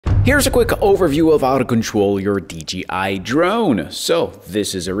Here's a quick overview of how to control your DJI drone. So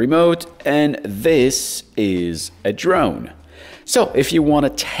this is a remote and this is a drone. So if you want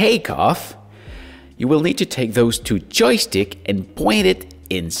to take off, you will need to take those two joysticks and point it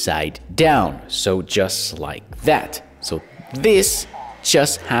inside down. So just like that. So this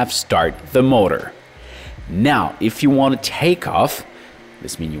just have start the motor. Now, if you want to take off,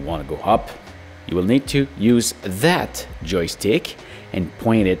 this means you want to go up, you will need to use that joystick and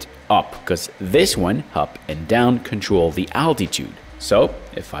point it up, because this one, up and down, control the altitude. So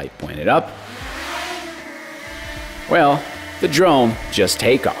if I point it up, well, the drone just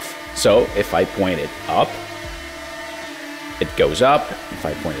take off. So if I point it up, it goes up. If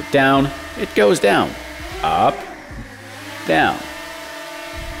I point it down, it goes down. Up, down.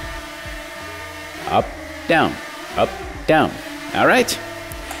 Up, down, up, down. All right.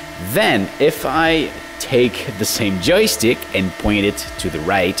 Then if I take the same joystick and point it to the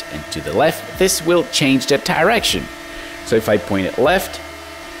right and to the left, this will change the direction. So if I point it left,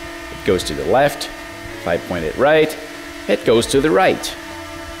 it goes to the left. If I point it right, it goes to the right.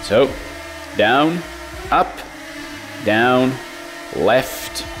 So down, up, down,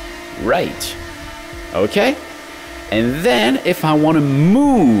 left, right. Okay? And then if I want to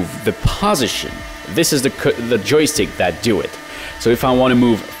move the position, this is the joystick that do it. So if I want to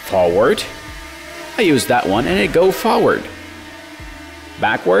move forward, I use that one and it go forward.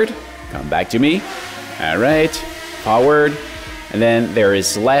 Backward, come back to me. All right, forward. And then there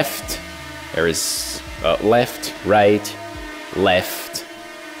is left, there is left, right,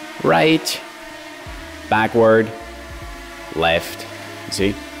 backward, left. You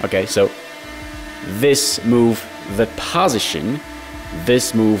see? Okay, so this move the position,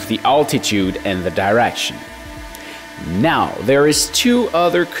 this move the altitude and the direction. Now, there is two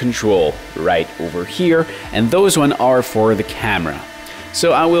other control right over here, and those one are for the camera.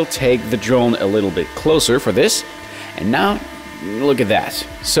 So I will take the drone a little bit closer for this, and now look at that.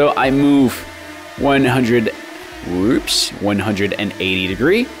 So I move 180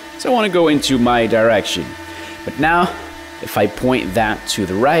 degree. So I want to go into my direction. But now, if I point that to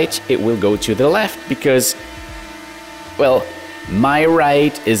the right, it will go to the left because, well, my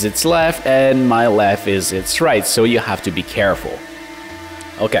right is its left and my left is its right, so you have to be careful.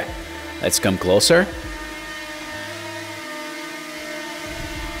 Okay, let's come closer.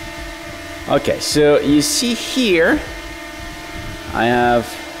 Okay, so you see here, I have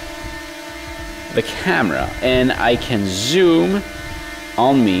the camera and I can zoom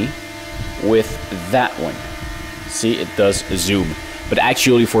on me with that one. See, it does zoom, but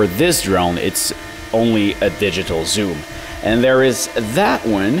actually for this drone, it's only a digital zoom. And there is that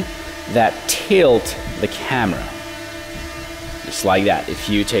one that tilt the camera. Just like that. If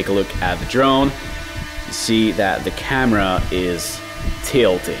you take a look at the drone, you see that the camera is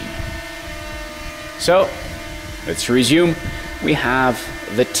tilting. So, let's resume. We have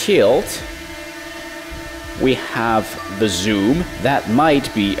the tilt. We have the zoom. That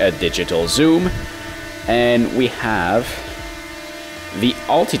might be a digital zoom. And we have the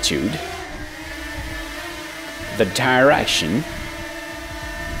altitude, the direction,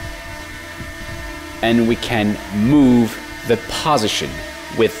 and we can move the position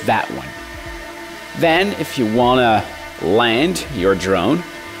with that one. Then if you want to land your drone,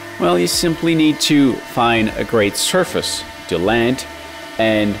 well, you simply need to find a great surface to land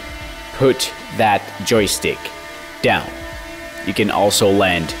and put that joystick down. You can also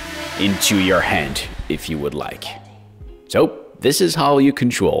land into your hand if you would like. So this is how you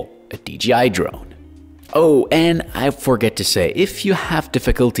control a DJI drone. Oh, and I forget to say, if you have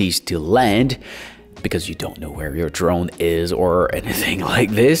difficulties to land because you don't know where your drone is or anything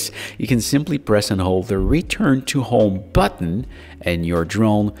like this, you can simply press and hold the return to home button and your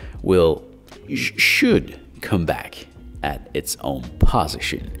drone should come back at its own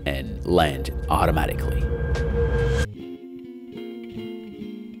position and land automatically.